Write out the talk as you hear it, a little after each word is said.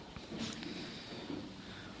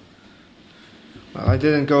Well, I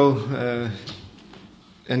didn't go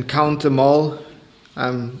and count them all.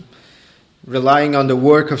 I'm relying on the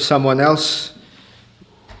work of someone else.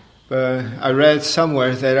 I read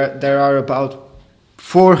somewhere that there are about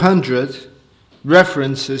 400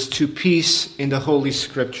 references to peace in the Holy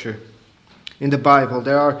Scripture. In the Bible,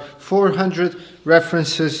 there are 400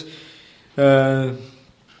 references to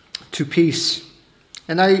peace.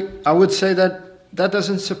 And I would say that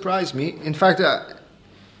doesn't surprise me. In fact,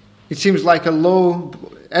 it seems like a low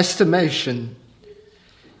estimation.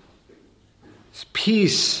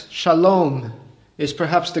 Peace, shalom, is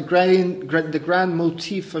perhaps the grand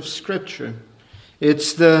motif of Scripture.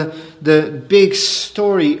 It's the big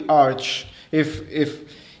story arch.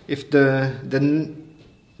 If the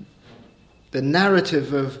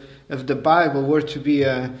narrative of the Bible were to be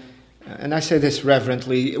and I say this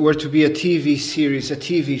reverently, were to be a TV series, a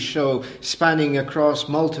TV show spanning across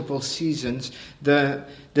multiple seasons, the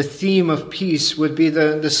theme of peace would be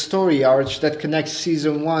the story arch that connects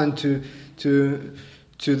season 1 to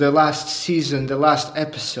the last season, the last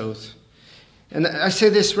episode. And I say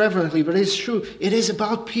this reverently, but it's true. It is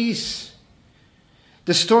about peace.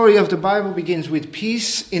 The story of the Bible begins with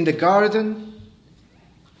peace in the garden,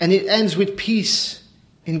 and it ends with peace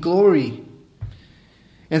in glory.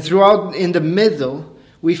 And throughout, in the middle,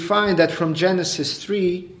 we find that from Genesis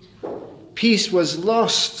 3, peace was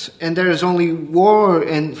lost, and there is only war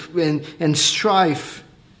and strife.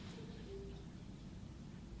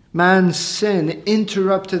 Man's sin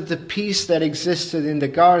interrupted the peace that existed in the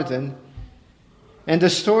garden. And the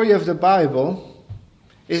story of the Bible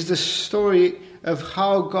is the story of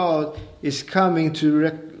how God is coming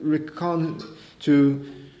to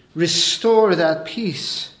restore that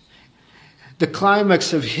peace. The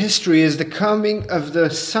climax of history is the coming of the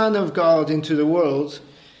Son of God into the world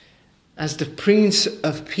as the Prince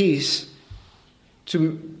of Peace,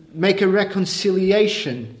 to make a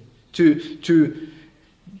reconciliation, to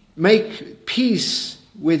make peace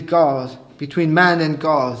with God, between man and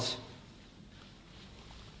God.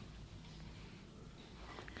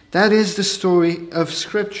 That is the story of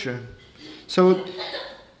Scripture. So,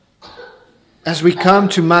 as we come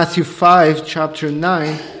to Matthew 5, chapter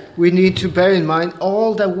 9, we need to bear in mind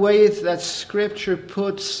all the weight that Scripture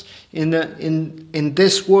puts in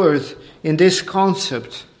this word, in this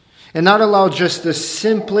concept, and not allow just the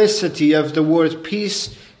simplicity of the word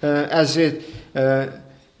peace or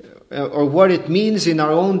what it means in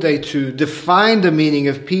our own day to define the meaning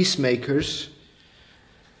of peacemakers,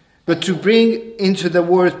 but to bring into the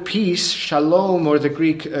word peace, shalom, or the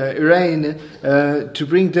Greek eirene, to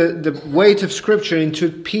bring the weight of Scripture into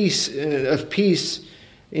peace,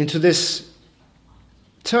 into this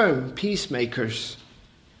term, peacemakers.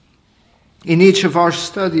 In each of our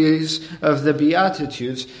studies of the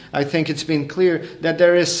Beatitudes, I think it's been clear that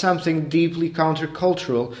there is something deeply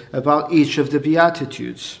countercultural about each of the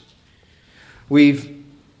Beatitudes. I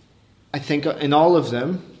think in all of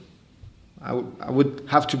them, I would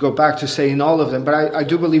have to go back to say in all of them, but I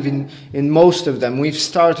do believe in most of them, we've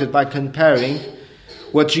started by comparing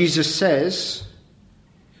what Jesus says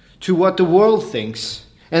to what the world thinks,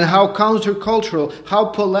 and how countercultural, how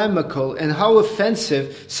polemical, and how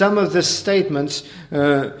offensive some of the statements,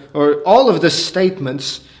 or all of the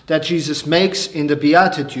statements that Jesus makes in the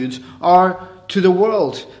Beatitudes are to the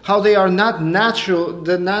world. How they are not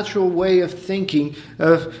the natural way of thinking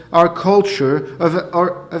of our culture,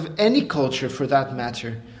 of any culture for that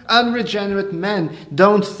matter. Unregenerate men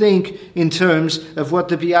don't think in terms of what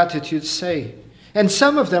the Beatitudes say. And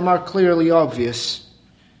some of them are clearly obvious.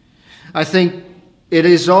 I think it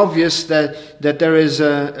is obvious that there is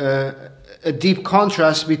a deep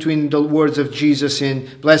contrast between the words of Jesus in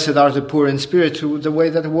 "Blessed are the poor in spirit" to the way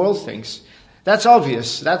that the world thinks. That's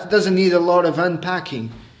obvious. That doesn't need a lot of unpacking.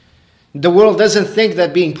 The world doesn't think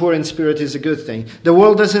that being poor in spirit is a good thing. The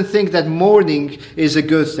world doesn't think that mourning is a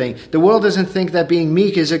good thing. The world doesn't think that being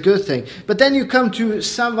meek is a good thing. But then you come to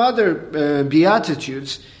some other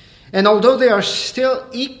Beatitudes, and although they are still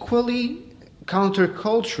equally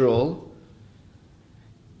countercultural,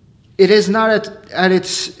 it is not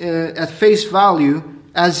at face value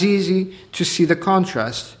as easy to see the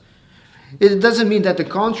contrast. It doesn't mean that the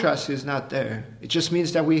contrast is not there. It just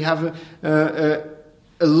means that we have a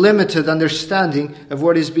limited understanding of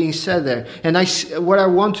what is being said there. And what I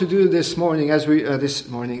want to do this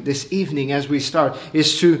evening as we start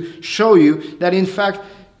is to show you that in fact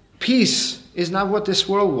peace is not what this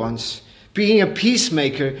world wants. Being a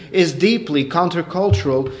peacemaker is deeply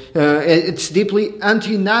countercultural. It's deeply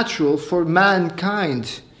anti-natural for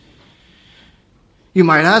mankind. You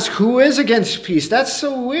might ask, who is against peace? That's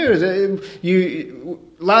so weird.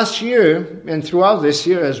 last year, and throughout this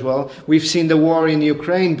year as well, we've seen the war in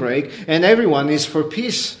Ukraine break, and everyone is for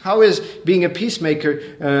peace. How is being a peacemaker,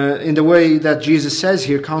 in the way that Jesus says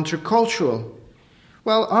here, countercultural?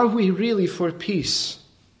 Well, are we really for peace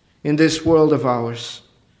in this world of ours?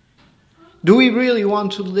 Do we really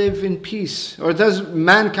want to live in peace? Or does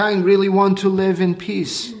mankind really want to live in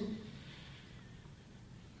peace?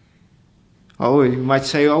 Oh, you might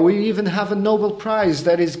say, we even have a Nobel Prize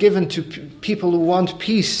that is given to people who want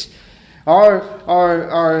peace.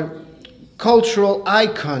 Our cultural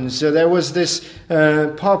icons. There was this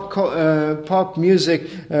pop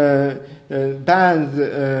music band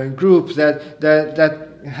group that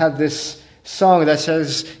had this song that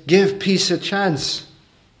says, "Give peace a chance."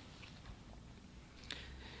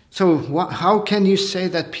 So how can you say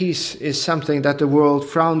that peace is something that the world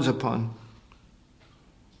frowns upon?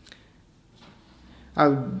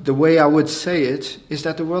 The way I would say it is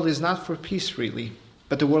that the world is not for peace really,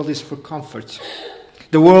 but the world is for comfort.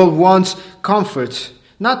 The world wants comfort,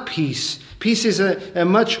 not peace. Peace is a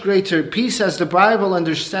much greater, peace as the Bible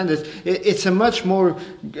understands it, it's a much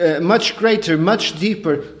greater, much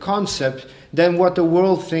deeper concept than what the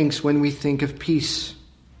world thinks when we think of peace.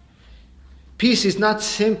 Peace is not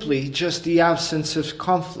simply just the absence of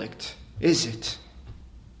conflict, is it?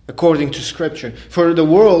 According to Scripture. For the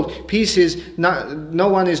world, peace is not, no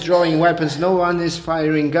one is drawing weapons, no one is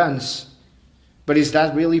firing guns. But is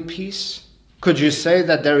that really peace? Could you say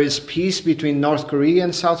that there is peace between North Korea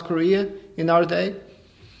and South Korea in our day?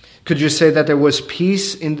 Could you say that there was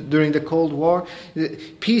peace during the Cold War?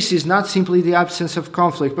 Peace is not simply the absence of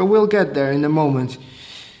conflict, but we'll get there in a moment.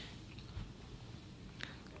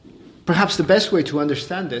 Perhaps the best way to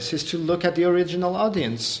understand this is to look at the original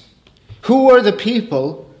audience. Who were the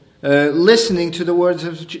people listening to the words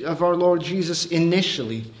of our Lord Jesus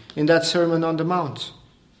initially in that Sermon on the Mount?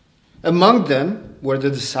 Among them were the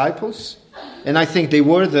disciples, and I think they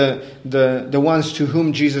were the ones to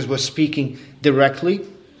whom Jesus was speaking directly.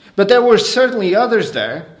 But there were certainly others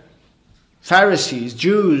there, Pharisees,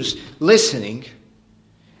 Jews, listening.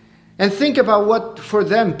 And think about what for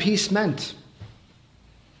them peace meant.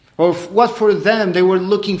 Or what for them they were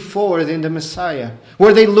looking forward in the Messiah.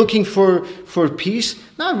 Were they looking for peace?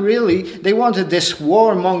 Not really. They wanted this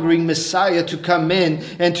warmongering Messiah to come in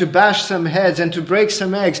and to bash some heads and to break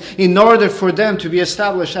some eggs in order for them to be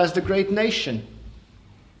established as the great nation.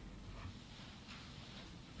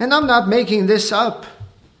 And I'm not making this up.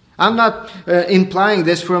 I'm not implying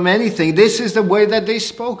this from anything. This is the way that they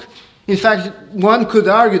spoke. In fact, one could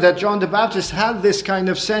argue that John the Baptist had this kind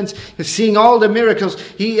of sense of seeing all the miracles.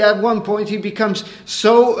 At one point, he becomes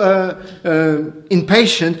so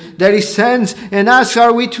impatient that he sends and asks,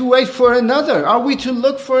 are we to wait for another? Are we to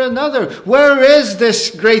look for another? Where is this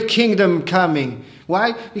great kingdom coming?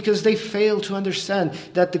 Why? Because they failed to understand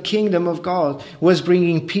that the kingdom of God was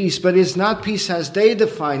bringing peace. But it's not peace as they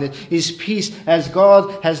define it. It's peace as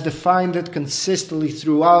God has defined it consistently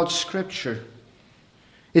throughout Scripture.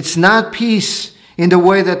 It's not peace in the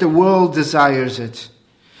way that the world desires it.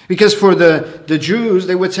 Because for the Jews,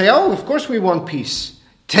 they would say, of course we want peace.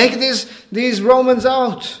 Take these Romans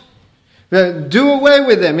out. Do away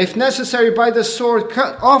with them. If necessary, by the sword,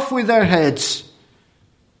 cut off with their heads.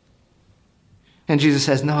 And Jesus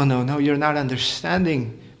says, no, you're not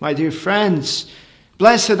understanding, my dear friends.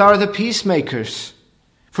 Blessed are the peacemakers,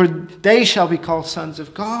 for they shall be called sons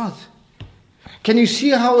of God. Can you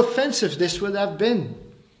see how offensive this would have been?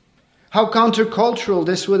 How countercultural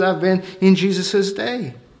this would have been in Jesus'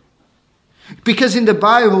 day. Because in the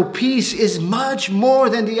Bible, peace is much more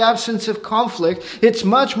than the absence of conflict. It's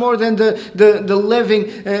much more than the living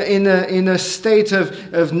in a state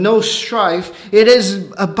of no strife. It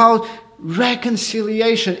is about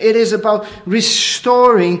reconciliation. It is about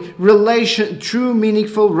restoring true,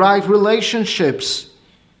 meaningful, right relationships.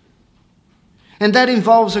 And that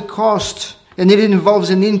involves a cost. And it involves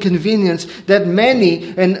an inconvenience that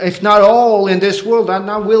many, and if not all in this world, are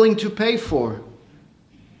not willing to pay for.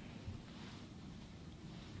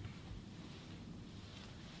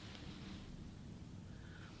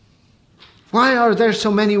 Why are there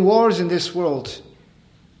so many wars in this world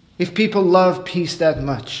if people love peace that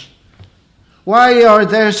much? Why are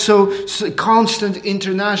there so constant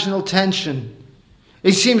international tension?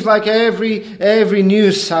 It seems like every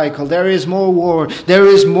news cycle, there is more war. There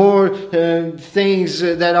is more things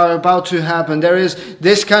that are about to happen. There is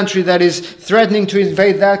this country that is threatening to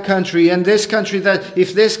invade that country. And this country that,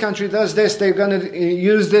 if this country does this, they're going to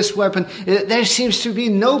use this weapon. There seems to be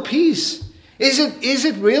no peace. Is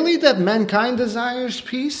it really that mankind desires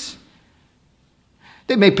peace?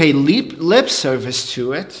 They may pay lip service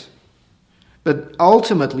to it. But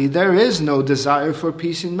ultimately, there is no desire for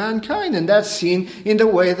peace in mankind, and that's seen in the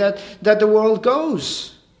way that the world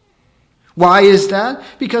goes. Why is that?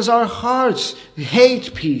 Because our hearts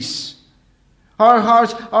hate peace. Our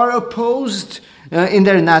hearts are opposed in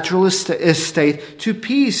their natural state to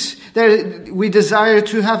peace. We desire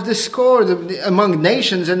to have discord among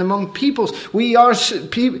nations and among peoples.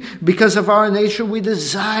 Because of our nature, we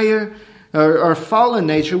desire, our fallen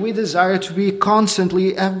nature, we desire to be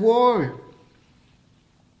constantly at war.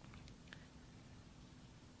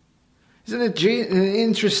 Isn't it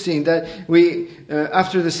interesting that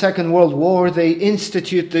after the Second World War, they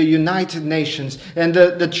institute the United Nations, and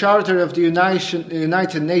the Charter of the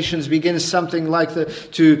United Nations begins something like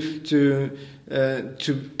to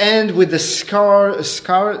end with the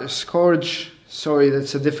scourge. Sorry,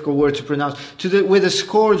 that's a difficult word to pronounce. With the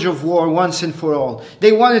scourge of war once and for all.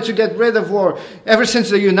 They wanted to get rid of war. Ever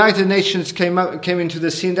since the United Nations came into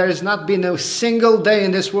the scene, there has not been a single day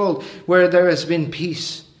in this world where there has been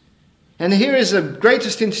peace. And here is the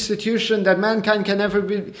greatest institution that mankind can ever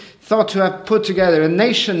be thought to have put together. A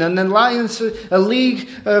nation, an alliance, a league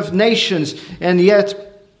of nations. And yet,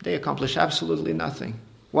 they accomplish absolutely nothing.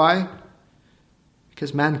 Why?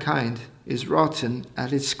 Because mankind is rotten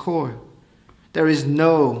at its core. There is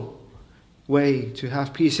no way to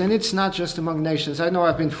have peace. And it's not just among nations. I know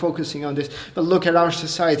I've been focusing on this. But look at our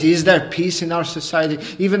society. Is there peace in our society?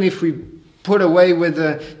 Even if we put away with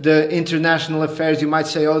the international affairs, you might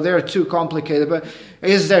say, oh, they're too complicated. But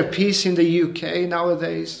is there peace in the UK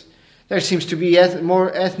nowadays? There seems to be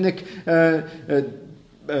more ethnic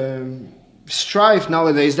strife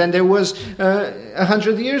nowadays than there was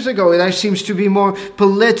 100 years ago. There seems to be more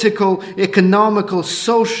political, economical,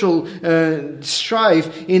 social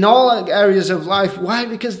strife in all areas of life. Why?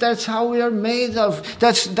 Because that's how we are made of.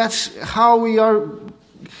 That's how we are.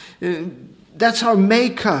 That's our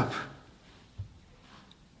makeup.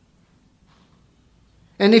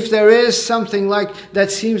 And if there is something like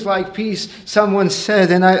that seems like peace, someone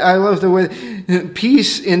said, and I love the way,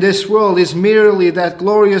 peace in this world is merely that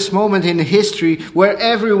glorious moment in history where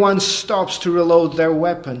everyone stops to reload their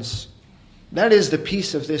weapons. That is the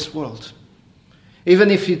peace of this world.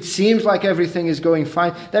 Even if it seems like everything is going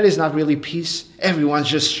fine, that is not really peace. Everyone's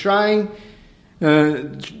just trying,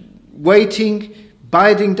 waiting,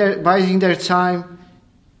 biding their time.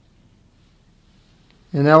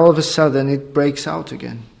 And all of a sudden it breaks out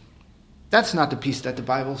again. That's not the peace that the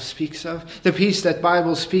Bible speaks of. The peace that the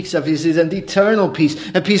Bible speaks of is an eternal peace.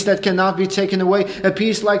 A peace that cannot be taken away. A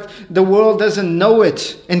peace like the world doesn't know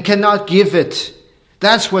it and cannot give it.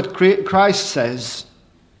 That's what Christ says.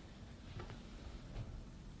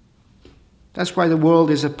 That's why the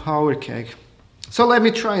world is a powder keg. So let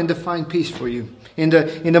me try and define peace for you in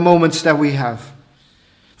the moments that we have.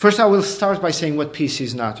 First, I will start by saying what peace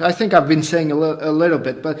is not. I think I've been saying a little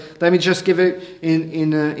bit, but let me just give it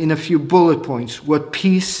in a few bullet points what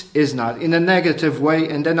peace is not, in a negative way,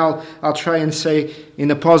 and then I'll try and say in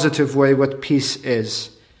a positive way what peace is.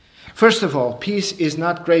 First of all, peace is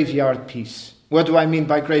not graveyard peace. What do I mean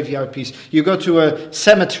by graveyard peace? You go to a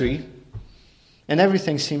cemetery, and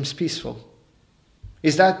everything seems peaceful.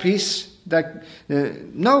 Is that peace?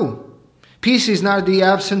 No. Peace is not the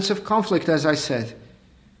absence of conflict, as I said.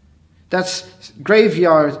 That's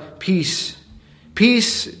graveyard peace.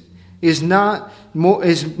 Peace is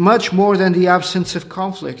much more than the absence of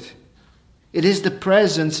conflict. It is the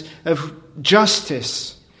presence of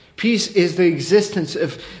justice. Peace is the existence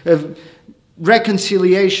of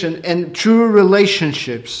reconciliation and true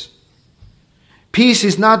relationships. Peace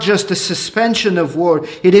is not just the suspension of war.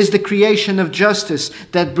 It is the creation of justice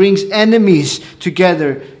that brings enemies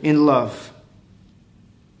together in love.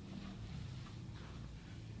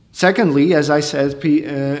 Secondly, as I said,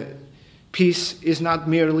 peace is not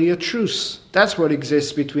merely a truce. That's what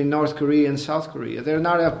exists between North Korea and South Korea. They're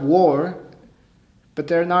not at war, but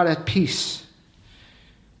they're not at peace.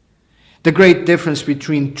 The great difference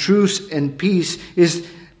between truce and peace is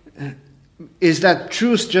that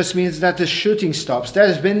truce just means that the shooting stops. There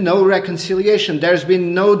has been no reconciliation. There's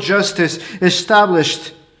been no justice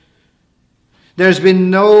established. There's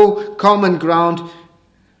been no common ground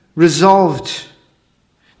resolved.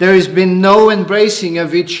 There has been no embracing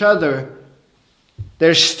of each other.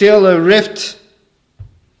 There's still a rift.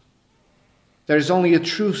 There's only a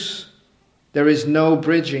truce. There is no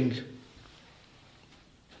bridging.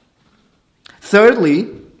 Thirdly,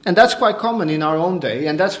 and that's quite common in our own day,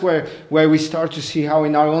 and that's where we start to see how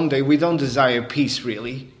in our own day we don't desire peace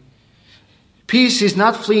really. Peace is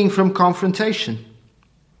not fleeing from confrontation.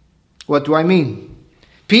 What do I mean?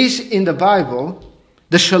 Peace in the Bible,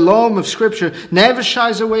 the shalom of Scripture, never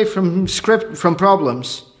shies away from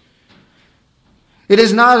problems. It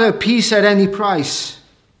is not a peace at any price.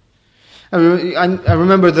 I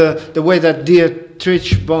remember the way that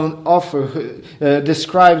Dietrich Bonhoeffer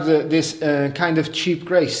described this kind of cheap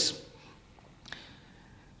grace.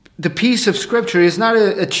 The peace of Scripture is not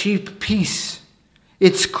a cheap peace.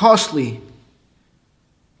 It's costly.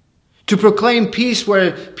 To proclaim peace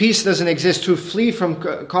where peace doesn't exist, to flee from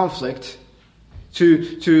conflict,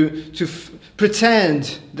 to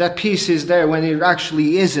pretend that peace is there when it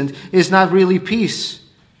actually isn't, is not really peace.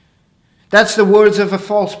 That's the words of a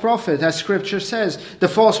false prophet, as Scripture says. The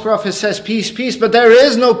false prophet says, peace, peace, but there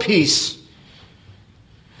is no peace.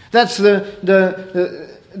 That's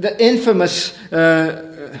the infamous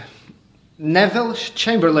Neville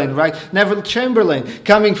Chamberlain, right? Neville Chamberlain,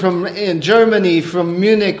 coming from Germany, from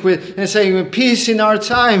Munich, and saying, peace in our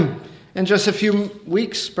time. And just a few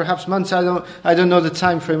weeks, perhaps months, I don't know the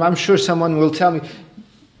time frame. I'm sure someone will tell me.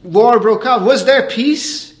 War broke out. Was there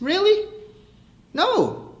peace? Really?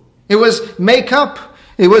 No. It was make-up.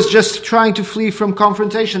 It was just trying to flee from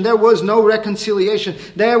confrontation. There was no reconciliation.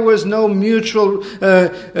 There was no mutual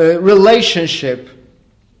relationship.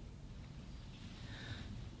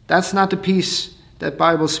 That's not the peace that the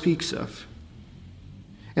Bible speaks of.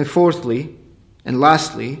 And fourthly, and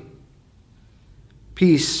lastly,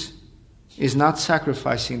 peace is not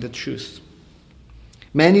sacrificing the truth.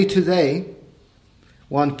 Many today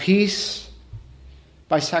want peace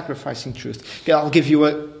by sacrificing truth. Okay, I'll give you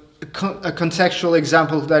a contextual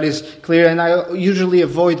example that is clear, and I usually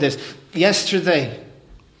avoid this. Yesterday,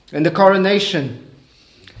 in the coronation,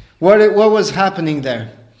 what was happening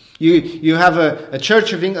there? You have a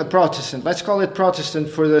Church of England, a Protestant, let's call it Protestant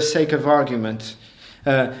for the sake of argument,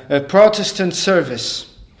 a Protestant service.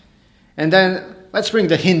 And then let's bring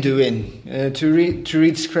the Hindu in to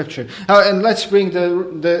read Scripture. And let's bring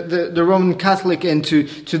the Roman Catholic in to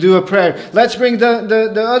do a prayer. Let's bring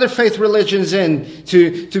the other faith religions in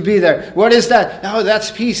to be there. What is that? Oh,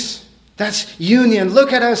 that's peace. That's union.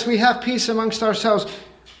 Look at us. We have peace amongst ourselves.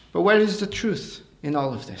 But where is the truth in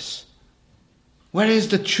all of this? Where is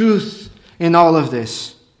the truth in all of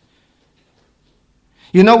this?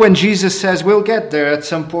 You know, when Jesus says, we'll get there at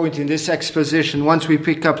some point in this exposition once we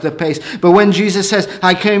pick up the pace. But when Jesus says,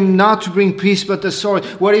 I came not to bring peace but the sword.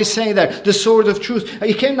 What is he saying there? The sword of truth.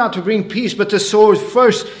 He came not to bring peace but the sword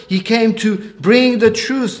first. He came to bring the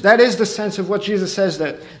truth. That is the sense of what Jesus says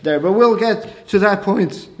there. But we'll get to that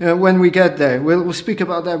point when we get there. We'll speak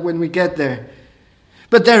about that when we get there.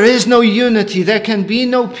 But there is no unity. There can be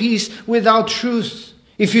no peace without truth.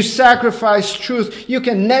 If you sacrifice truth, you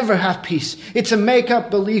can never have peace. It's a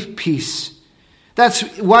make-up belief peace. That's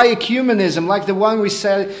why ecumenism, like the one we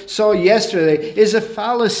saw yesterday, is a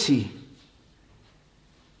fallacy.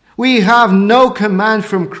 We have no command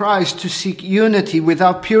from Christ to seek unity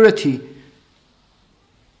without purity.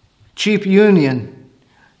 Cheap union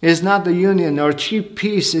is not the union, or cheap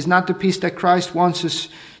peace is not the peace that Christ wants us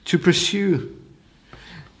to pursue.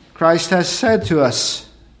 Christ has said to us,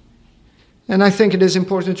 and I think it is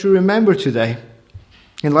important to remember today,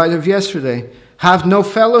 in light of yesterday, have no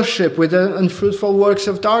fellowship with the unfruitful works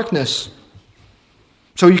of darkness.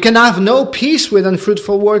 So you can have no peace with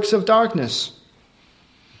unfruitful works of darkness.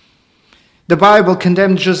 The Bible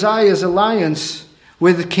condemned Josiah's alliance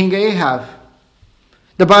with King Ahab.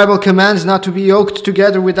 The Bible commands not to be yoked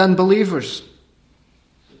together with unbelievers.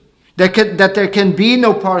 That there can be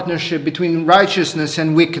no partnership between righteousness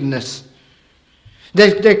and wickedness.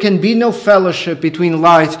 That there can be no fellowship between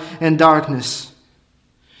light and darkness.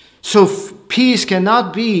 So peace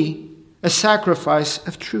cannot be a sacrifice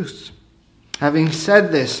of truth. Having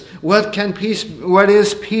said this, what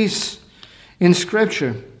is peace in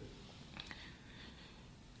Scripture?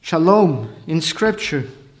 Shalom in Scripture.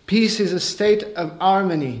 Peace is a state of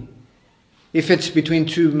harmony. If it's between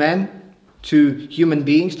two men, two human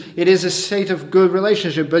beings, it is a state of good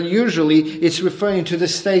relationship, but usually it's referring to the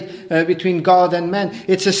state between God and man.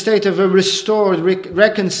 It's a state of a restored,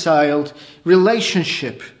 reconciled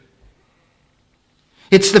relationship.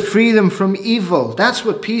 It's the freedom from evil. That's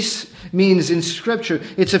what peace means in Scripture.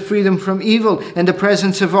 It's a freedom from evil and the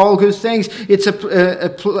presence of all good things. It's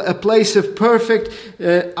a place of perfect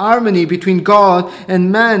harmony between God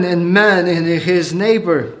and man and his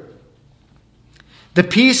neighbor. The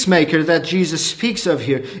peacemaker that Jesus speaks of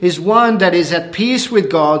here is one that is at peace with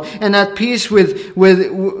God and at peace or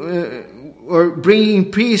bringing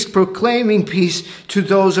peace, proclaiming peace to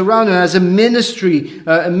those around him as a ministry,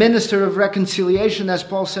 a minister of reconciliation, as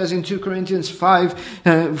Paul says in 2 Corinthians 5,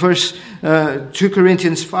 from verse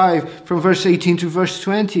 18 to verse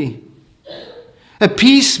 20. A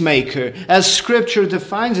peacemaker, as Scripture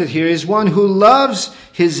defines it here, is one who loves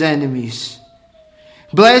his enemies.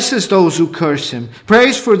 blesses those who curse him,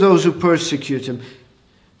 prays for those who persecute him.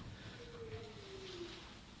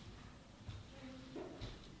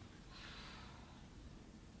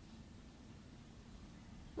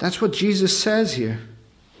 That's what Jesus says here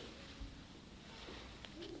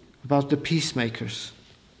about the peacemakers.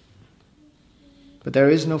 But there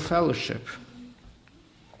is no fellowship.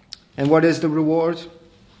 And what is the reward?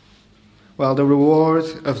 Well, the reward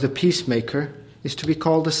of the peacemaker is to be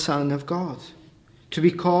called the Son of God. To be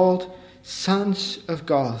called sons of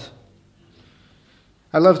God.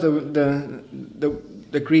 I love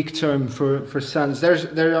the Greek term for sons.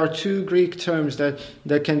 There are two Greek terms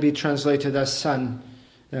that can be translated as son.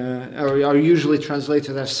 Or are usually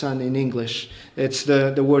translated as son in English. It's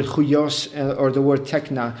the word huios or the word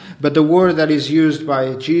tekna. But the word that is used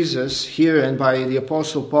by Jesus here and by the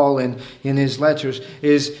Apostle Paul in his letters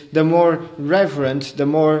is the more reverent, the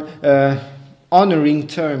more honoring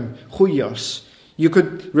term, huios. You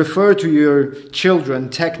could refer to your children,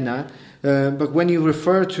 tekna, but when you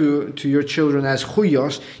refer to your children as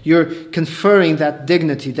huios, you're conferring that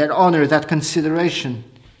dignity, that honor, that consideration.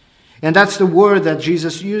 And that's the word that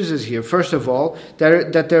Jesus uses here. First of all,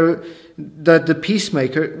 that the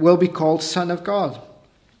peacemaker will be called Son of God.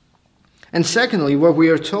 And secondly, what we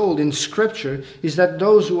are told in Scripture is that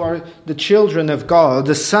those who are the children of God,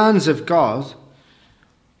 the sons of God,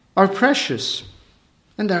 are precious.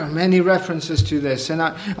 And there are many references to this, and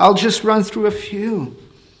I'll just run through a few.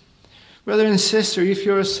 Brother and sister, if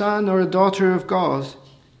you're a son or a daughter of God,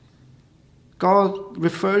 God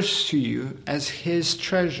refers to you as His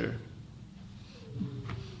treasure,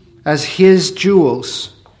 as His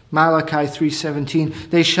jewels. Malachi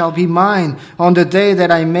 3:17, they shall be mine on the day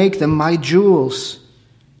that I make them my jewels.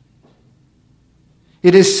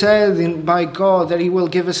 It is said by God that He will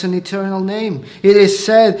give us an eternal name. It is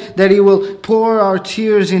said that He will pour our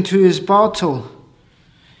tears into His bottle.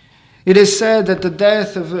 It is said that the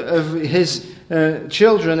death of His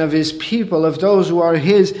children, of His people, of those who are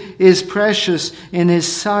His, is precious in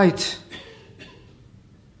His sight.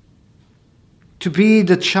 To be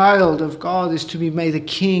the child of God is to be made a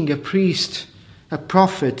king, a priest, a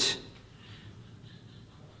prophet.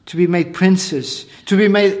 To be made princes. To be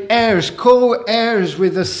made heirs, co-heirs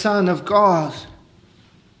with the Son of God.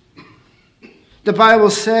 The Bible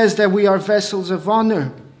says that we are vessels of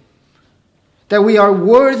honor. That we are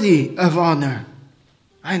worthy of honor.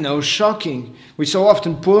 I know, shocking. We so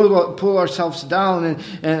often pull ourselves down,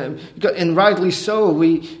 and rightly so.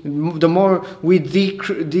 The more we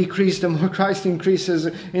decrease, the more Christ increases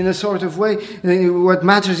in a sort of way. What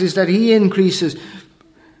matters is that He increases.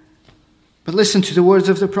 But listen to the words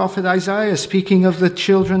of the prophet Isaiah, speaking of the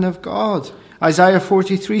children of God. Isaiah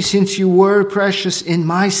 43, since you were precious in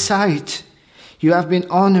my sight, you have been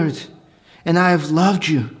honored, and I have loved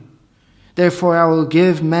you. Therefore I will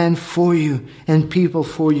give men for you and people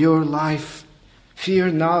for your life.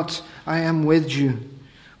 Fear not, I am with you.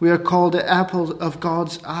 We are called the apple of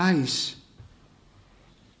God's eyes.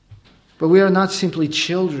 But we are not simply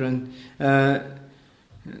children,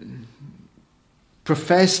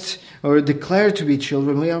 professed or declared to be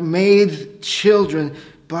children. We are made children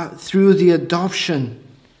but through the adoption.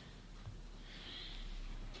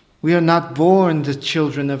 We are not born the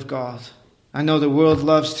children of God. I know the world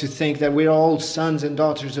loves to think that we're all sons and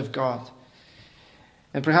daughters of God.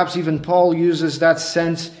 And perhaps even Paul uses that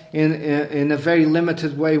sense in a very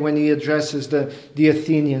limited way when he addresses the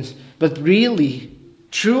Athenians. But really,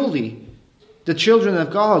 truly, the children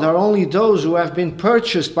of God are only those who have been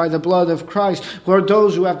purchased by the blood of Christ, who are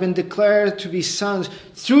those who have been declared to be sons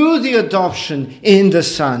through the adoption in the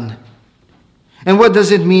Son. And what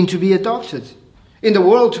does it mean to be adopted? In the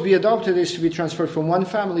world, to be adopted is to be transferred from one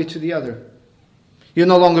family to the other. You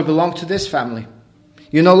no longer belong to this family.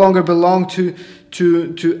 You no longer belong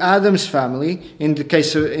to Adam's family. In the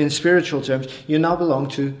case of, in spiritual terms, you now belong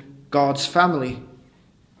to God's family.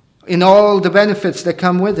 In all the benefits that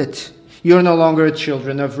come with it. You're no longer a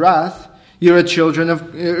children of wrath. You're a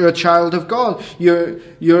child of God.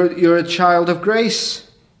 You're a child of grace.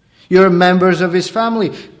 You're members of His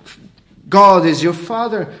family. God is your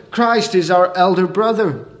Father. Christ is our elder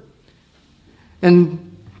brother.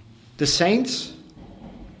 And the saints,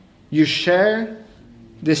 you share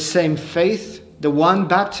this same faith, the one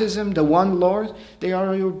baptism, the one Lord. They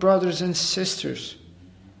are your brothers and sisters.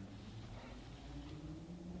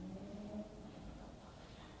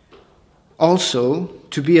 Also,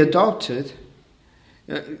 to be adopted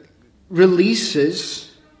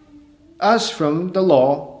releases us from the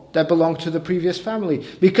law that belonged to the previous family.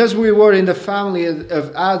 Because we were in the family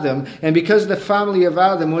of Adam, and because the family of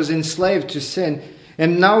Adam was enslaved to sin,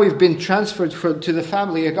 And now we've been transferred to the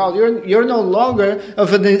family of God. You're no longer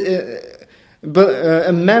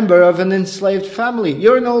a member of an enslaved family.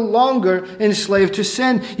 You're no longer enslaved to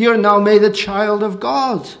sin. You're now made a child of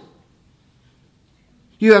God.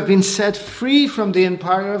 You have been set free from the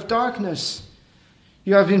empire of darkness.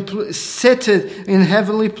 You have been seated in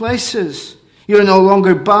heavenly places. You're no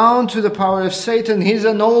longer bound to the power of Satan. He's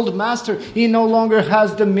an old master. He no longer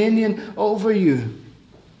has dominion over you.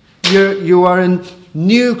 You are a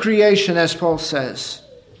new creation, as Paul says.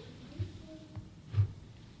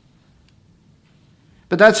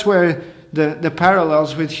 But that's where the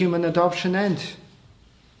parallels with human adoption end.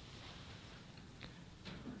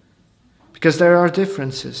 Because there are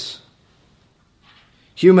differences.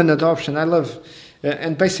 Human adoption, I love,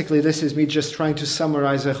 and basically this is me just trying to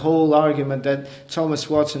summarize a whole argument that Thomas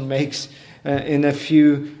Watson makes in a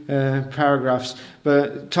few paragraphs.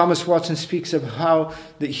 But Thomas Watson speaks of how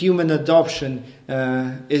the human adoption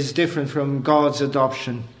is different from God's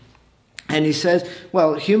adoption. And he says,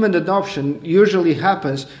 well, human adoption usually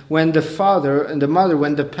happens when the father and the mother,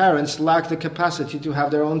 when the parents lack the capacity to have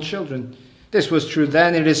their own children. This was true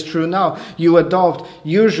then, it is true now. You adopt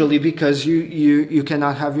usually because you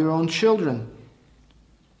cannot have your own children.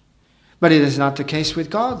 But it is not the case with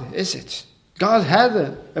God, is it? God had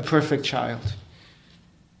a perfect child.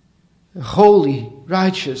 A holy,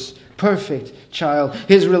 righteous, perfect child.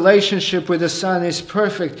 His relationship with the Son is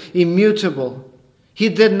perfect, immutable. He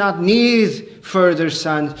did not need further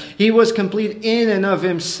sons. He was complete in and of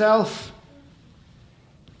himself.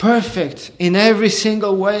 Perfect in every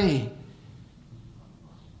single way.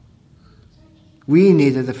 We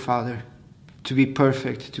needed the Father to be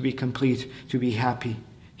perfect, to be complete, to be happy.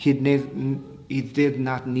 He did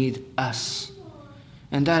not need us.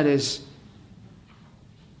 And that is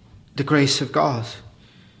the grace of God.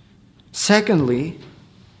 Secondly,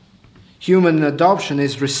 human adoption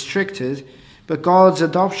is restricted, but God's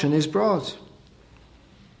adoption is broad.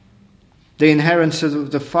 The inheritance of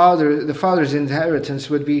the father's inheritance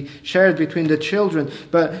would be shared between the children.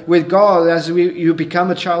 But with God, as you become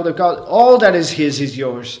a child of God, all that is His is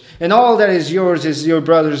yours. And all that is yours is your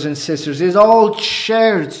brothers and sisters. It's all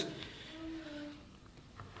shared.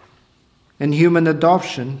 And human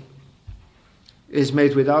adoption is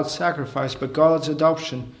made without sacrifice, but God's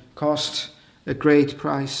adoption costs a great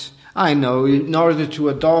price. I know, in order to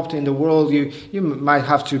adopt in the world, you might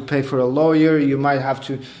have to pay for a lawyer, you might have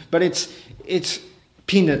to, but it's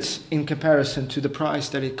peanuts in comparison to the price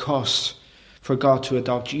that it costs for God to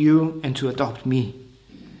adopt you and to adopt me.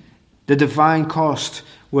 The divine cost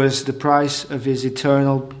was the price of His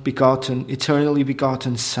eternally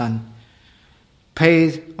begotten Son,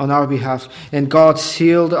 paid on our behalf. And God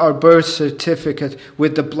sealed our birth certificate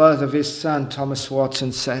with the blood of His Son, Thomas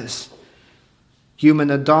Watson says.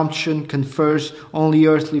 Human adoption confers only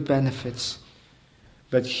earthly benefits,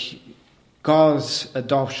 but God's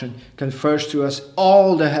adoption confers to us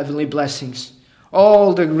all the heavenly blessings.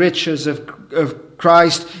 All the riches of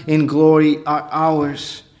Christ in glory are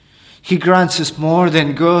ours. He grants us more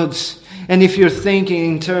than goods. And if you're thinking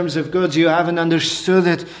in terms of goods, you haven't understood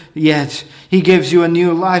it yet. He gives you a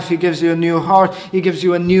new life. He gives you a new heart. He gives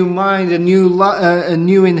you a new mind, a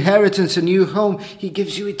new inheritance, a new home. He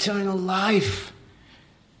gives you eternal life.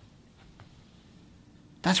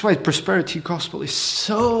 That's why prosperity gospel is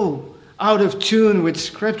so out of tune with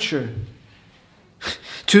Scripture.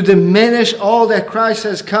 To diminish all that Christ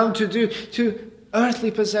has come to do, to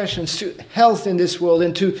earthly possessions, to health in this world,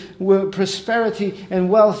 and to prosperity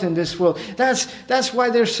and wealth in this world. That's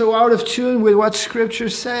why they're so out of tune with what Scripture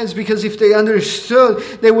says. Because if they understood,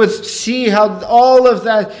 they would see how all of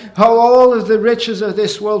the riches of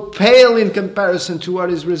this world pale in comparison to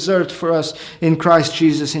what is reserved for us in Christ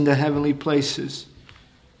Jesus in the heavenly places.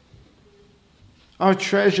 Our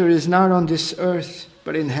treasure is not on this earth,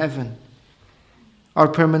 but in heaven. Our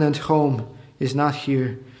permanent home is not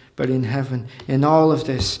here, but in heaven. And all of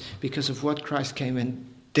this because of what Christ came and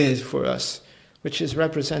did for us, which is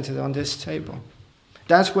represented on this table.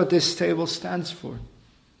 That's what this table stands for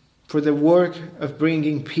the work of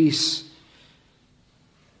bringing peace.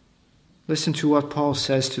 Listen to what Paul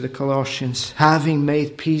says to the Colossians, having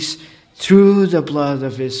made peace through the blood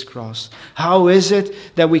of His cross. How is it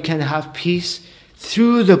that we can have peace?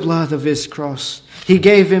 Through the blood of His cross. He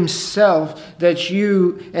gave Himself that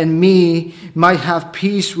you and me might have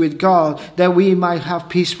peace with God, that we might have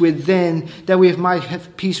peace within, that we might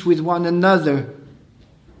have peace with one another.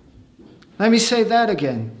 Let me say that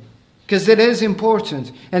again, because it is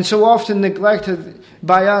important and so often neglected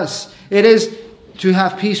by us. It is to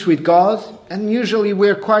have peace with God, and usually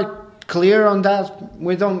we're quite clear on that.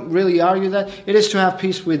 We don't really argue that. It is to have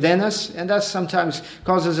peace within us, and that sometimes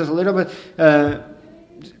causes us a little bit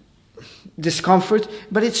discomfort,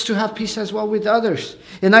 but it's to have peace as well with others.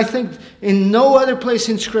 And I think in no other place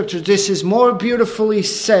in Scripture this is more beautifully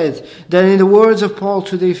said than in the words of Paul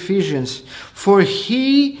to the Ephesians. For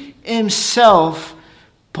he himself,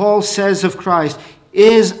 Paul says of Christ,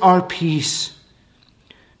 is our peace,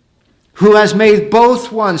 who has made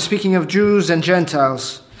both one, speaking of Jews and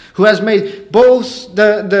Gentiles, who has made both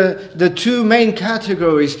the two main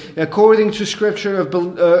categories, according to Scripture,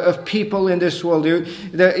 of people in this world.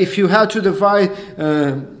 If you had to divide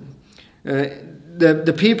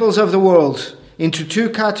the peoples of the world into two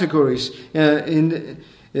categories, of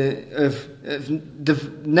the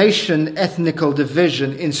nation ethnical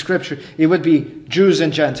division in Scripture, it would be Jews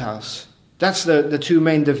and Gentiles. That's the two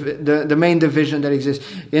main the main division that exists.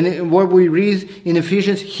 In what we read in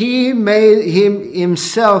Ephesians, he made him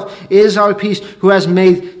himself is our peace, who has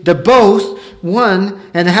made the both one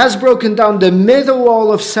and has broken down the middle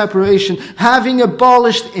wall of separation, having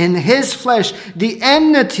abolished in his flesh the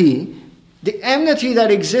enmity that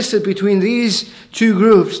existed between these two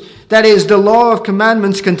groups, that is, the law of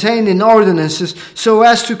commandments contained in ordinances, so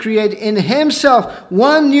as to create in himself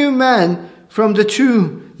one new man from the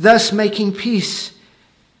two, thus making peace,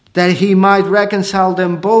 that he might reconcile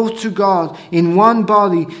them both to God in one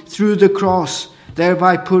body through the cross,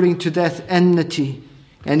 thereby putting to death enmity.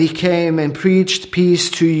 And he came and preached peace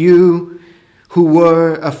to you who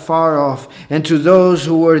were afar off, and to those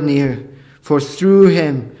who were near. For through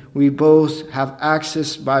him we both have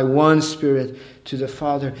access by one Spirit to the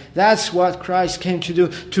Father. That's what Christ came to do,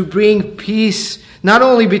 to bring peace, not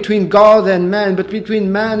only between God and man, but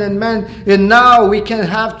between man and man. And now we can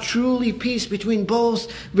have truly peace between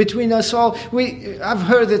us all. I've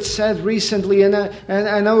heard it said recently, and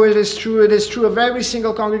I know it is true. It is true of every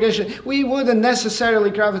single congregation. We wouldn't necessarily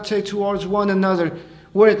gravitate towards one another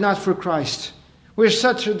were it not for Christ. We're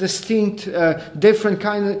such a distinct, different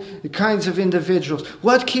kinds of individuals.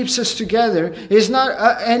 What keeps us together is not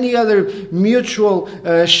any other mutual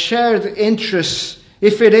shared interests.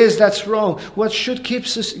 If it is, that's wrong. What should keep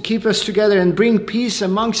us together and bring peace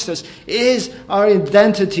amongst us is our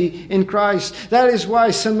identity in Christ. That is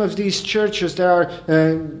why some of these churches that are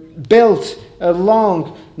built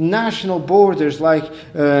along national borders, like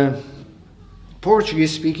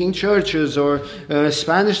Portuguese-speaking churches or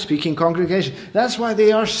Spanish-speaking congregations. That's why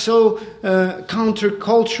they are so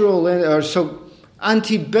countercultural or so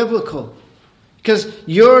anti-biblical. Because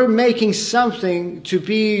you're making something to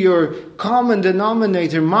be your common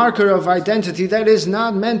denominator, marker of identity that is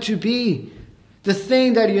not meant to be. The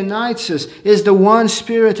thing that unites us is the one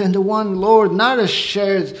Spirit and the one Lord, not a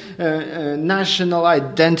shared national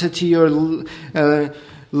identity or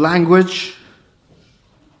language.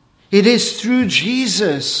 It is through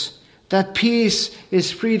Jesus that peace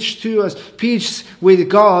is preached to us. Peace with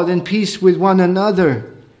God and peace with one another.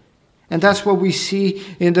 And that's what we see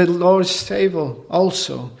in the Lord's table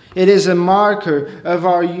also. It is a marker of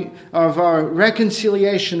our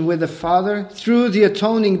reconciliation with the Father through the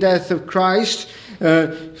atoning death of Christ.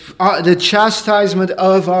 The chastisement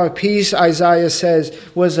of our peace, Isaiah says,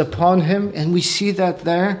 was upon him. And we see that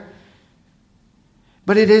there.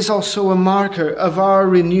 But it is also a marker of our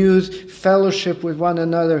renewed fellowship with one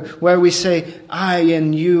another, where we say, I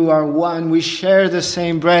and you are one. We share the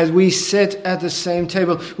same bread. We sit at the same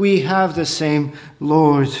table. We have the same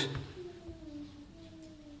Lord.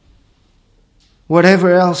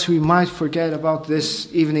 Whatever else we might forget about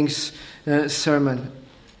this evening's sermon,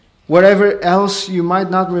 whatever else you might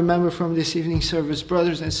not remember from this evening service,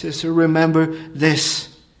 brothers and sisters, remember this: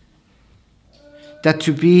 that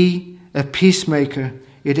to be a peacemaker,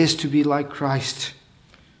 it is to be like Christ.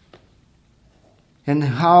 And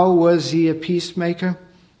how was he a peacemaker?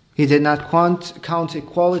 He did not count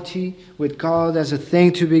equality with God as a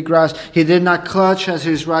thing to be grasped. He did not clutch at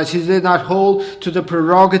his rights. He did not hold to the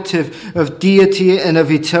prerogative of deity and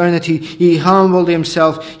of eternity. He humbled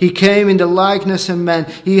himself. He came in the likeness of man.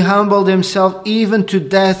 He humbled himself even to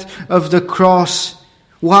death of the cross.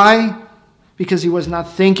 Why? Because he was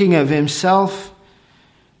not thinking of himself.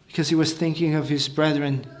 Because he was thinking of his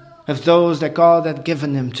brethren, of those that God had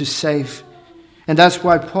given him to save. And that's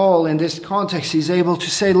why Paul, in this context, is able to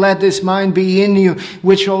say, let this mind be in you,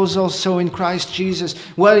 which was also in Christ Jesus.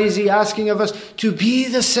 What is he asking of us? To be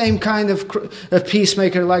the same kind of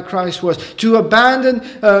peacemaker like Christ was. To abandon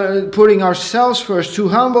putting ourselves first, to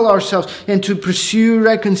humble ourselves, and to pursue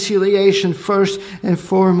reconciliation first and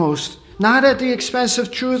foremost. Not at the expense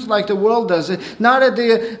of truth like the world does it. Not at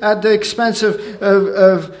the expense of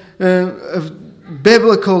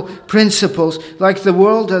biblical principles like the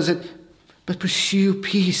world does it. but pursue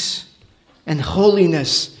peace and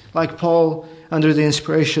holiness, like Paul, under the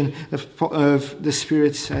inspiration of the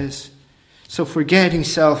Spirit, says. So forgetting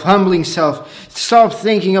self, humbling self, stop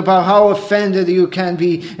thinking about how offended you can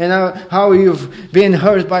be and how you've been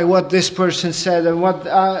hurt by what this person said and what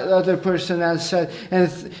the other person has said,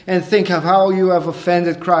 and think of how you have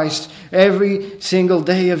offended Christ every single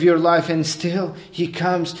day of your life, and still He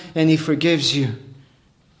comes and He forgives you.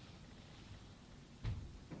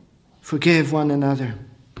 Forgive one another.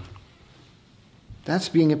 That's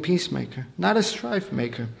being a peacemaker, not a strife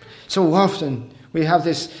maker. So often we have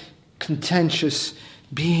this contentious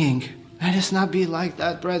being. Let us not be like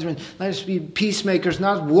that, brethren. Let us be peacemakers,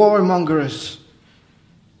 not warmongers.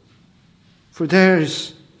 For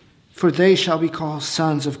they shall be called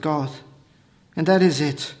sons of God. And that is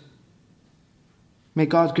it. May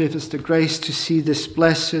God give us the grace to see this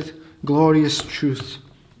blessed, glorious truth.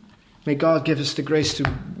 May God give us the grace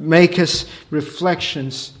to make us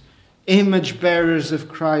reflections, image bearers of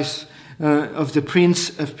Christ, of the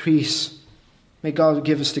Prince of Peace. May God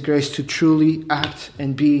give us the grace to truly act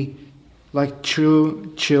and be like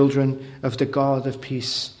true children of the God of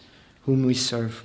peace whom we serve.